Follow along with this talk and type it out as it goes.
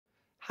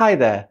Hi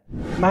there,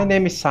 my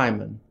name is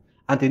Simon,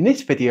 and in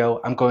this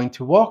video I'm going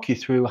to walk you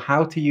through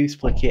how to use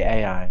Fliki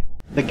AI,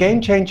 the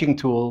game-changing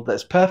tool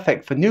that's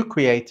perfect for new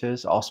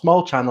creators or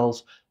small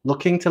channels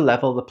looking to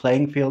level the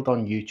playing field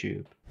on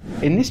YouTube.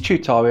 In this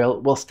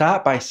tutorial, we'll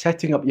start by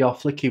setting up your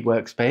Fliki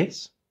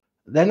workspace.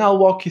 Then I'll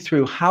walk you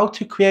through how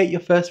to create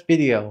your first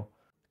video,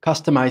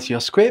 customize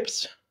your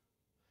scripts,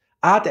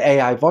 add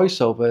AI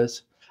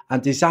voiceovers,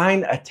 and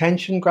design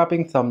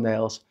attention-grabbing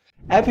thumbnails.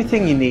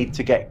 Everything you need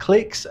to get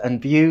clicks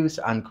and views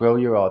and grow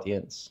your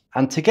audience.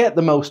 And to get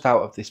the most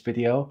out of this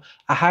video,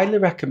 I highly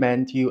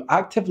recommend you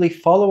actively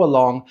follow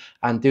along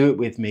and do it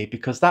with me,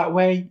 because that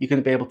way you're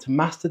going to be able to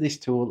master this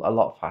tool a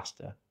lot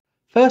faster.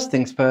 First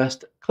things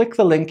first, click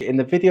the link in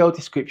the video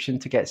description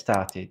to get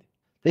started.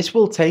 This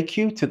will take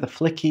you to the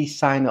Fliki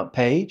sign up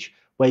page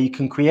where you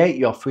can create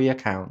your free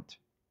account.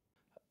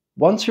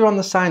 Once you're on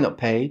the sign up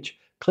page,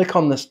 click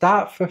on the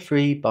Start for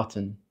Free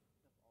button.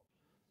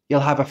 You'll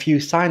have a few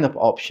sign-up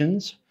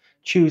options.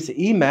 Choose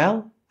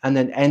email and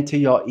then enter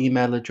your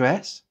email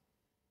address.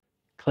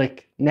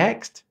 Click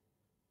Next.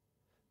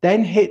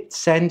 Then hit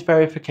Send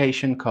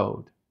Verification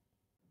Code.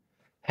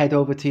 Head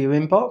over to your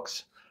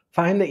inbox,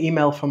 find the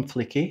email from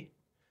Fliki,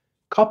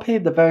 copy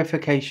the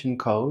verification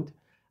code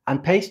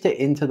and paste it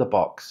into the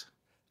box.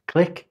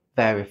 Click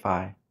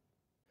Verify.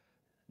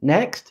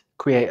 Next,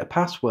 create a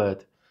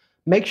password.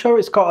 Make sure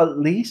it's got at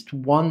least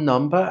one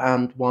number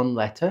and one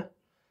letter.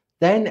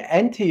 Then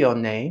enter your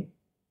name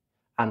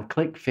and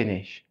click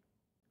Finish.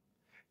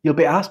 You'll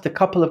be asked a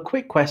couple of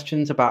quick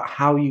questions about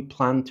how you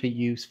plan to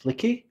use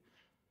Fliki.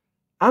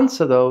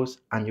 Answer those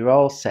and you're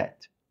all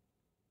set.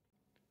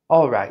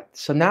 Alright,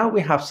 so now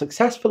we have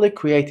successfully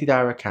created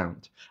our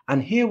account,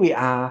 and here we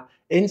are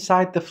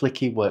inside the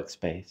Fliki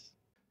workspace.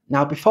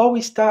 Now before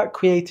we start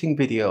creating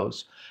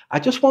videos, I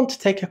just want to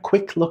take a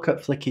quick look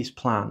at Fliki's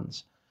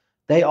plans.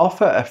 They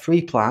offer a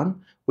free plan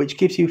which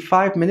gives you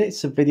 5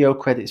 minutes of video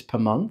credits per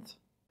month.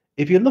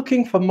 If you're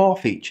looking for more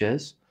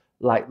features,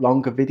 like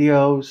longer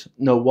videos,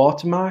 no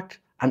watermark,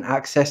 and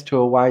access to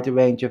a wider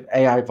range of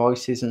AI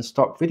voices and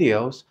stock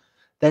videos,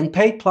 then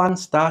paid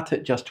plans start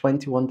at just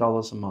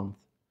 $21 a month.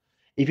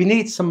 If you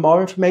need some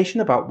more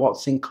information about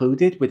what's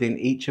included within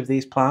each of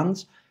these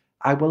plans,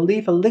 I will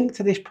leave a link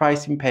to this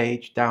pricing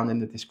page down in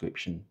the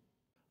description.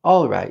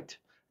 Alright,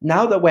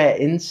 now that we're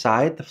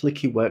inside the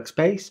Fliki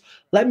workspace,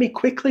 let me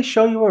quickly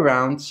show you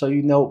around so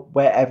you know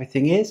where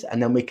everything is,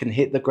 and then we can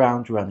hit the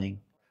ground running.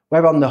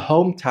 We're on the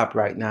Home tab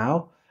right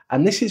now,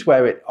 and this is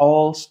where it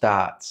all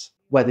starts.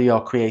 Whether you're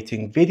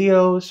creating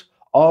videos,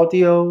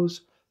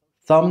 audios,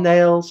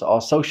 thumbnails,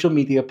 or social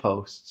media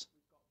posts.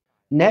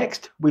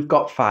 Next, we've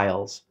got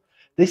Files.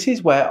 This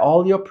is where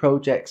all your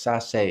projects are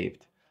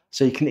saved,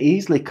 so you can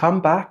easily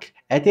come back,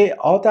 edit,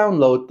 or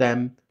download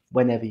them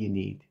whenever you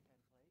need.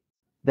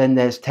 Then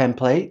there's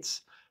Templates.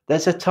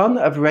 There's a ton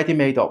of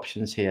ready-made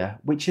options here,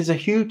 which is a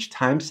huge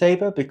time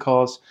saver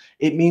because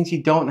it means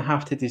you don't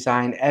have to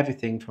design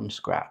everything from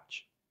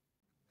scratch.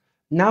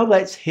 Now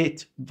let's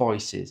hit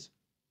Voices.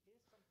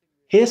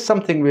 Here's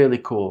something really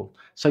cool.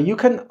 So you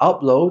can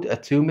upload a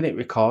 2-minute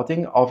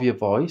recording of your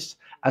voice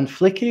and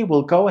Fliki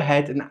will go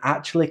ahead and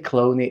actually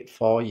clone it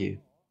for you.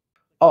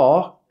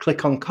 Or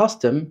click on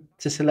Custom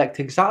to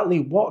select exactly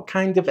what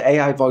kind of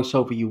AI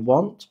voiceover you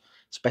want,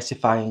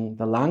 specifying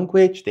the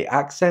language, the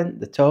accent,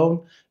 the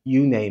tone,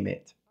 you name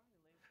it.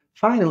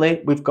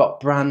 Finally, we've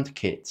got Brand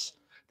Kits.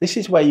 This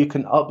is where you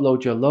can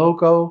upload your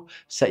logo,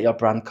 set your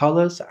brand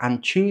colors,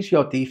 and choose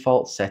your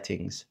default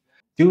settings.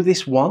 Do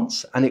this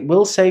once and it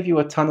will save you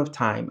a ton of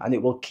time, and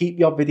it will keep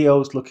your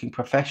videos looking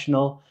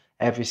professional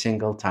every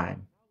single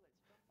time.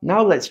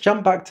 Now let's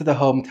jump back to the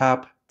Home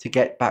tab to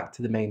get back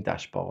to the main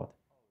dashboard.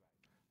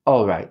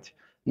 Alright,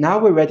 now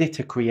we're ready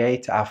to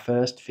create our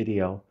first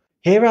video.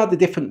 Here are the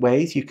different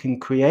ways you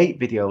can create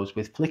videos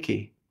with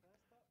Fliki.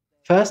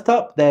 First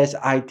up, there's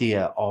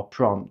Idea or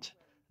Prompt.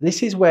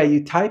 This is where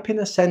you type in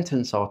a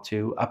sentence or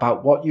two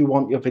about what you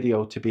want your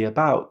video to be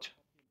about.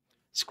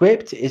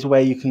 Script is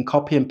where you can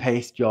copy and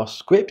paste your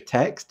script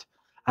text,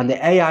 and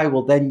the AI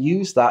will then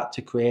use that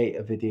to create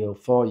a video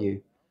for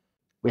you.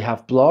 We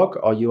have Blog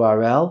or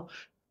URL,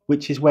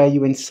 which is where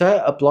you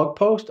insert a blog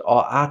post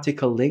or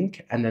article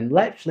link and then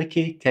let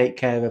Fliki take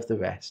care of the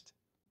rest.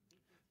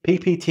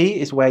 PPT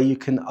is where you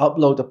can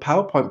upload a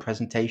PowerPoint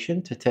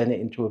presentation to turn it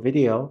into a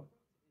video.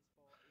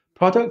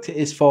 Product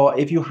is for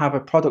if you have a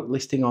product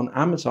listing on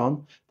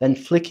Amazon, then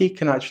Fliki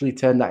can actually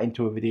turn that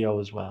into a video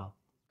as well.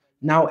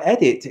 Now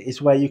Edit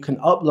is where you can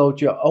upload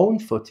your own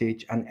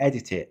footage and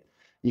edit it.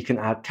 You can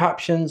add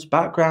captions,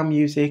 background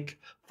music,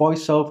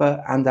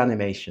 voiceover, and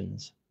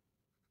animations.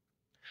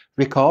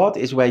 Record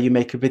is where you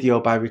make a video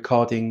by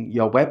recording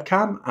your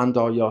webcam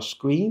and/or your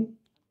screen.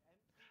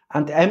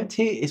 And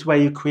Empty is where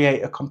you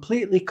create a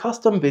completely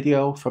custom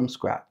video from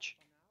scratch.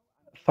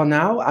 For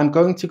now, I'm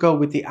going to go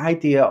with the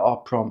Idea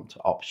or Prompt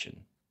option.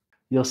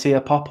 You'll see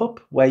a pop-up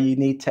where you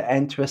need to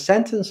enter a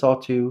sentence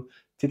or two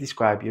to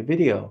describe your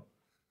video.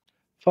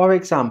 For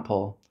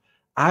example,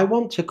 I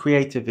want to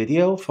create a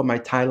video for my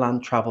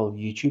Thailand travel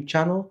YouTube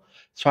channel,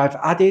 so I've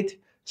added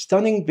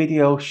Stunning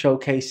video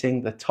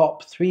showcasing the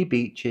top 3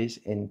 beaches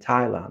in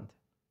Thailand.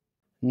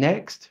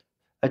 Next,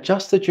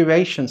 adjust the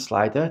duration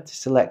slider to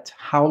select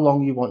how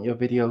long you want your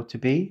video to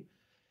be.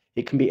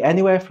 It can be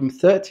anywhere from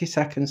 30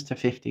 seconds to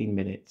 15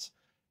 minutes.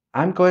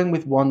 I'm going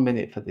with 1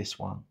 minute for this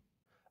one.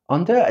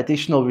 Under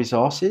additional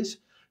resources,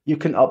 you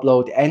can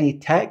upload any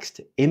text,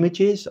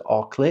 images,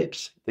 or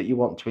clips that you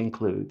want to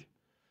include.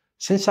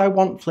 Since I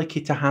want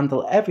Fliki to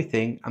handle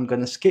everything, I'm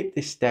going to skip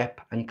this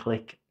step and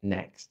click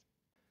Next.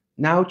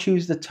 Now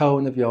choose the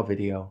tone of your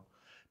video.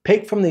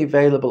 Pick from the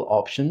available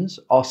options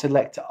or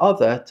select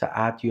Other to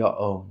add your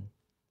own.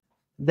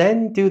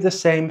 Then do the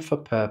same for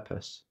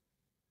purpose.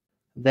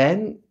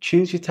 Then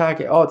choose your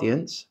target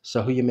audience,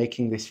 so who you're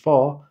making this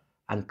for,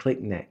 and click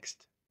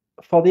Next.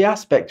 For the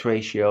aspect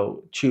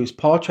ratio, choose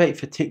Portrait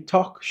for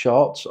TikTok,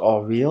 Shorts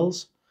or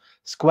Reels,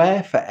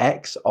 Square for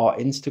X or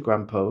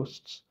Instagram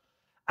posts,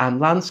 and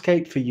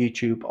Landscape for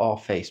YouTube or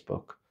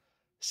Facebook.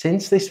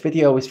 Since this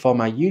video is for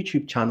my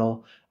YouTube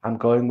channel, I'm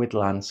going with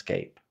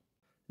Landscape.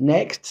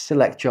 Next,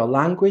 select your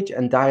language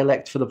and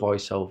dialect for the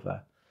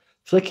voiceover.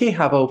 Fliki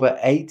have over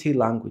 80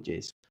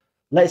 languages.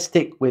 Let's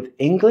stick with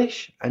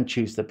English and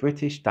choose the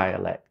British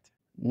dialect.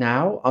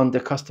 Now,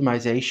 under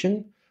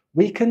customization,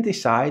 we can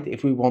decide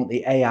if we want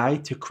the AI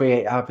to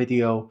create our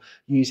video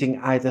using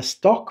either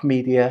stock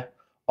media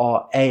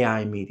or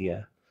AI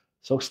media.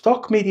 So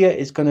stock media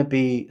is going to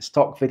be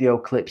stock video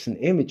clips and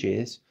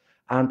images,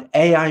 and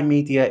AI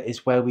media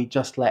is where we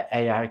just let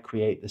AI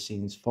create the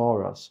scenes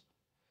for us.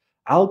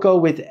 I'll go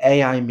with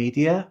AI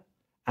media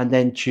and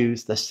then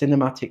choose the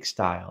cinematic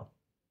style.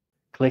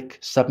 Click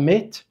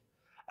Submit,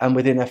 and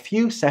within a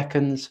few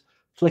seconds,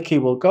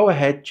 Fliki will go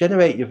ahead,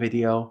 generate your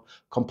video,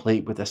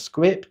 complete with a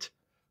script,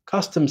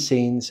 custom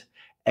scenes,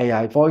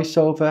 AI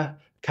voiceover,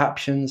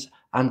 captions,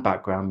 and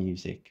background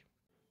music.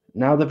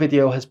 Now the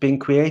video has been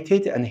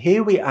created, and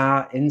here we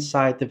are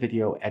inside the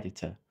video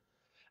editor.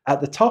 At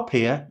the top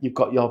here, you've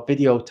got your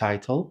video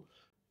title.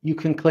 You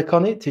can click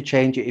on it to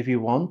change it if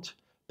you want,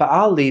 but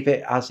I'll leave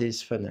it as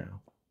is for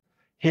now.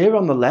 Here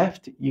on the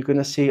left, you're going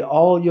to see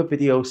all your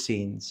video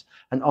scenes,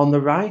 and on the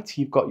right,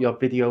 you've got your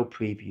video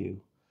preview.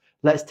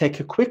 Let's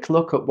take a quick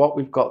look at what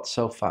we've got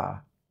so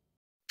far.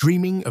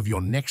 Dreaming of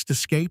your next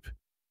escape?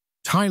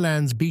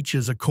 Thailand's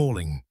beaches are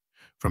calling,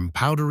 from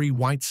powdery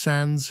white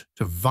sands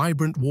to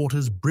vibrant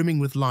waters brimming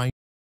with life.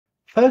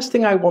 First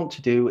thing I want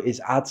to do is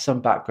add some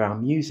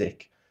background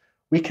music.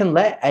 We can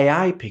let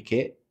AI pick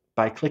it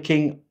by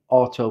clicking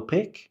Auto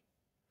Pick.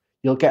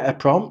 You'll get a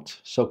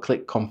prompt, so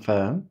click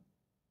Confirm.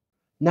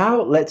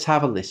 Now let's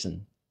have a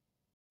listen.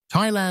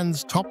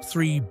 Thailand's top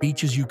 3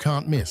 beaches you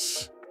can't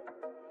miss.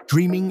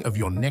 Dreaming of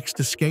your next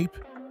escape?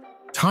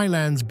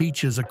 Thailand's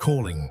beaches are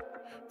calling,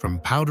 from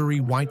powdery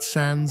white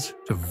sands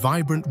to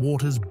vibrant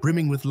waters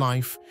brimming with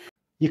life.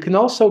 You can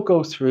also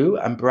go through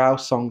and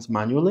browse songs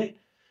manually.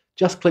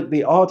 Just click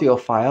the audio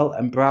file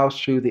and browse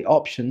through the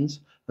options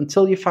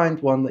until you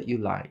find one that you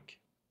like.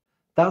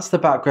 That's the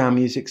background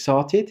music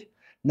sorted.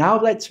 Now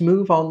let's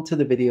move on to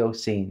the video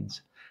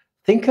scenes.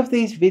 Think of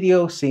these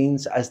video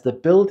scenes as the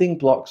building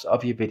blocks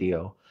of your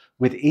video,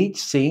 with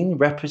each scene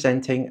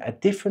representing a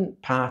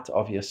different part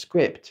of your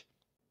script.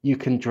 You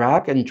can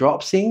drag and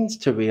drop scenes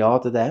to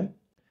reorder them,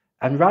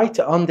 and right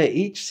under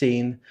each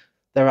scene,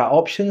 there are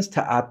options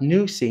to add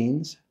new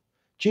scenes,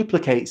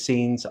 duplicate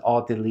scenes,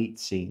 or delete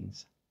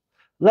scenes.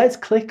 Let's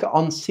click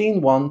on Scene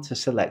 1 to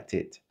select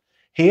it.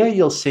 Here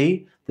you'll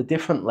see the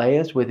different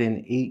layers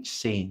within each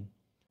scene.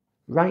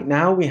 Right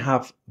now we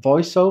have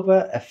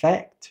voiceover,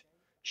 effect,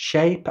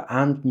 shape,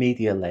 and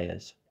media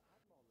layers.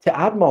 To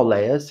add more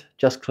layers,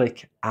 just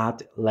click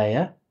Add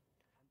Layer.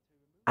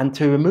 And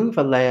to remove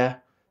a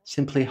layer,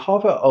 simply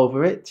hover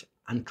over it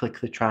and click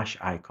the trash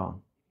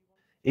icon.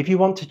 If you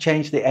want to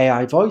change the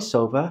AI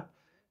voiceover,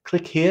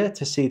 click here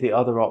to see the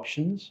other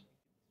options.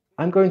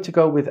 I'm going to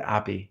go with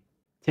Abby.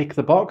 Tick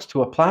the box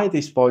to apply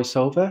this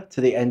voiceover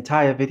to the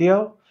entire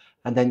video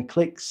and then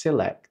click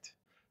Select.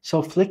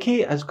 So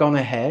Fliki has gone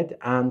ahead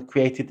and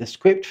created the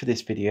script for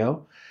this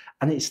video,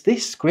 and it's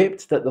this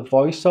script that the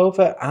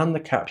voiceover and the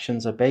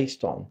captions are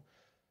based on.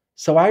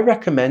 So I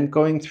recommend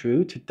going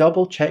through to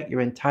double check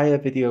your entire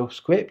video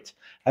script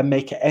and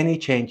make any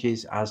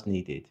changes as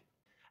needed.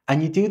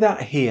 And you do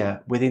that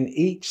here within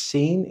each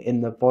scene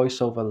in the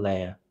voiceover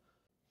layer.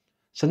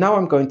 So now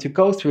I'm going to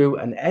go through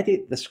and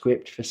edit the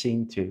script for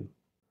scene 2.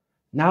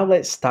 Now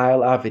let's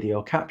style our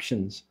video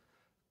captions.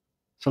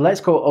 So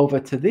let's go over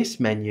to this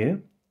menu,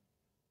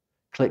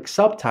 click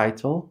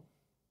Subtitle,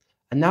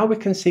 and now we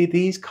can see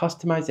these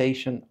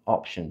customization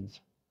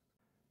options.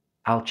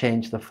 I'll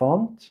change the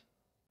font,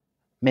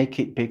 make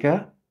it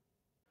bigger,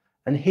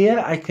 and here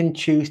I can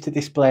choose to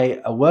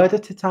display a word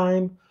at a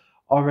time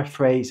or a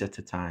phrase at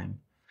a time.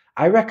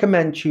 I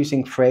recommend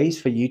choosing phrase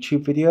for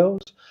YouTube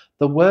videos.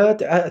 The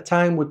word at a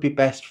time would be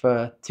best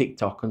for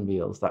TikTok and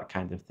Reels, that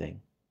kind of thing.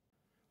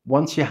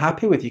 Once you're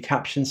happy with your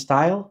caption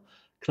style,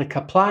 click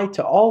Apply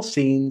to all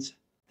scenes,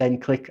 then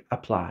click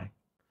Apply.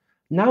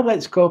 Now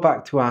let's go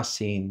back to our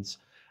scenes.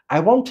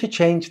 I want to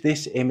change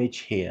this image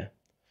here.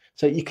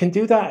 So you can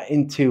do that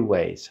in 2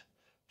 ways.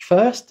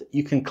 First,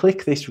 you can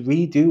click this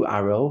redo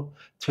arrow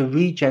to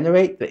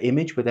regenerate the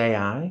image with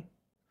AI.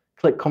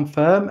 Click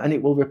confirm and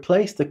it will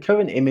replace the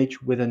current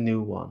image with a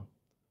new one.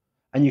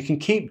 And you can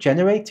keep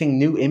generating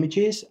new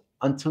images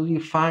until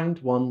you find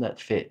one that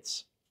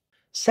fits.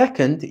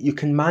 Second, you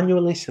can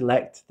manually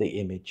select the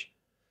image.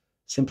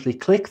 Simply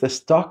click the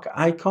stock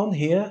icon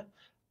here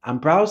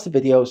and browse the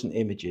videos and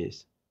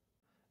images.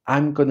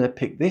 I'm going to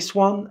pick this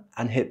one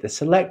and hit the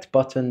select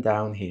button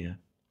down here.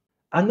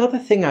 Another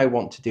thing I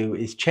want to do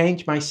is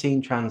change my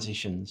scene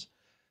transitions.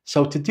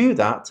 So to do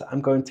that, I'm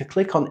going to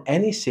click on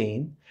any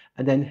scene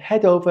and then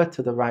head over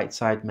to the right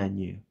side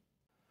menu.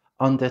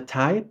 Under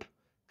Type,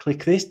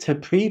 click this to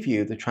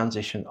preview the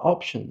transition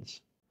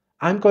options.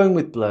 I'm going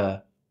with blur.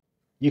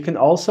 You can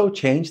also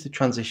change the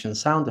transition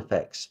sound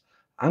effects.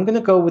 I'm going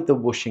to go with the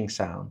whooshing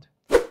sound.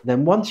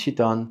 Then once you're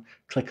done,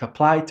 click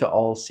Apply to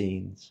all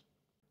scenes.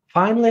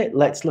 Finally,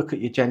 let's look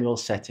at your general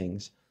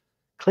settings.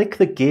 Click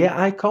the gear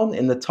icon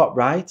in the top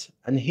right,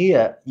 and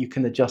here you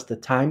can adjust the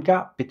time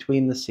gap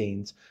between the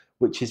scenes,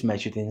 which is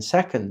measured in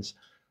seconds.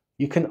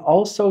 You can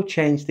also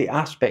change the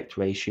aspect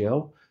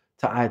ratio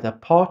to either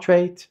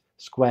portrait,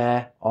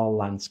 square, or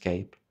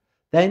landscape.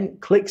 Then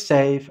click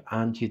Save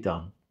and you're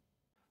done.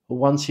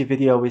 Once your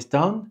video is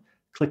done,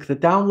 click the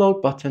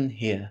download button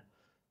here.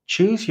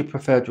 Choose your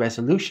preferred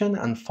resolution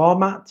and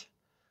format,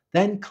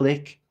 then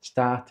click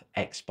Start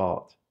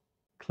Export.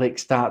 Click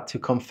Start to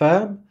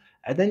confirm,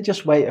 and then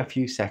just wait a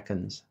few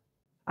seconds.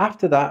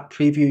 After that,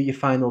 preview your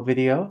final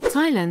video.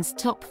 Thailand's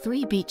top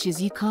 3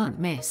 beaches you can't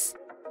miss.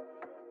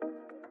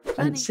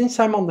 And since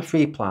I'm on the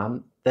free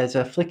plan, there's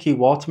a Fliki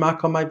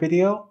watermark on my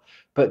video,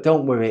 but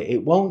don't worry,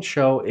 it won't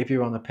show if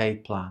you're on a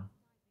paid plan.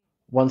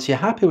 Once you're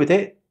happy with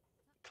it,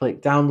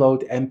 click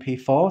Download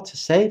MP4 to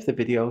save the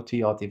video to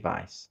your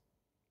device.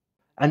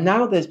 And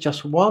now there's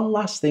just one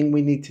last thing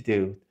we need to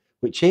do,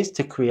 which is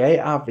to create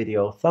our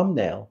video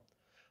thumbnail.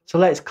 So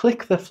let's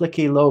click the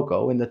Fliki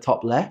logo in the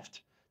top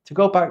left to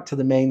go back to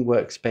the main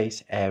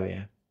workspace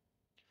area.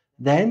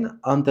 Then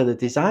under the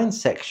design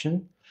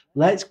section,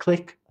 let's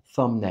click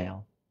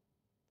thumbnail.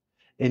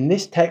 In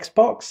this text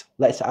box,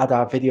 let's add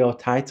our video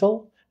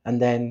title and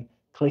then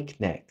click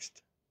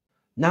next.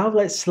 Now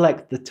let's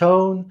select the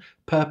tone,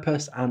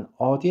 purpose and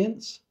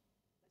audience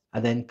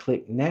and then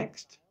click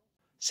next.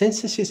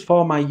 Since this is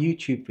for my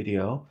YouTube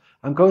video,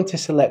 I'm going to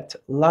select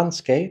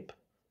landscape.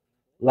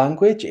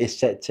 Language is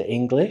set to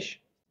English.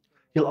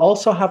 You'll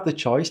also have the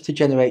choice to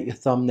generate your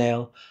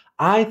thumbnail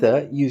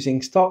either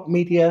using stock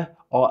media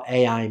or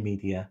AI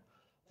media.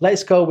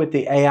 Let's go with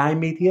the AI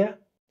media.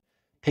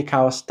 Pick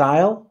our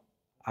style.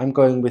 I'm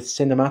going with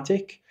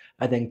cinematic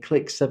and then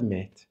click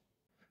submit.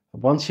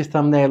 Once your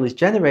thumbnail is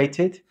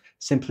generated,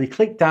 simply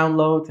click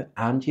download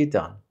and you're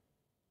done.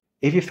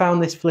 If you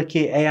found this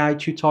Fliki AI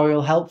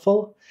tutorial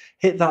helpful,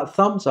 hit that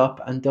thumbs up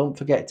and don't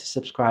forget to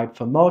subscribe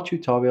for more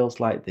tutorials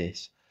like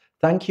this.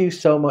 Thank you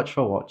so much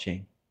for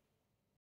watching.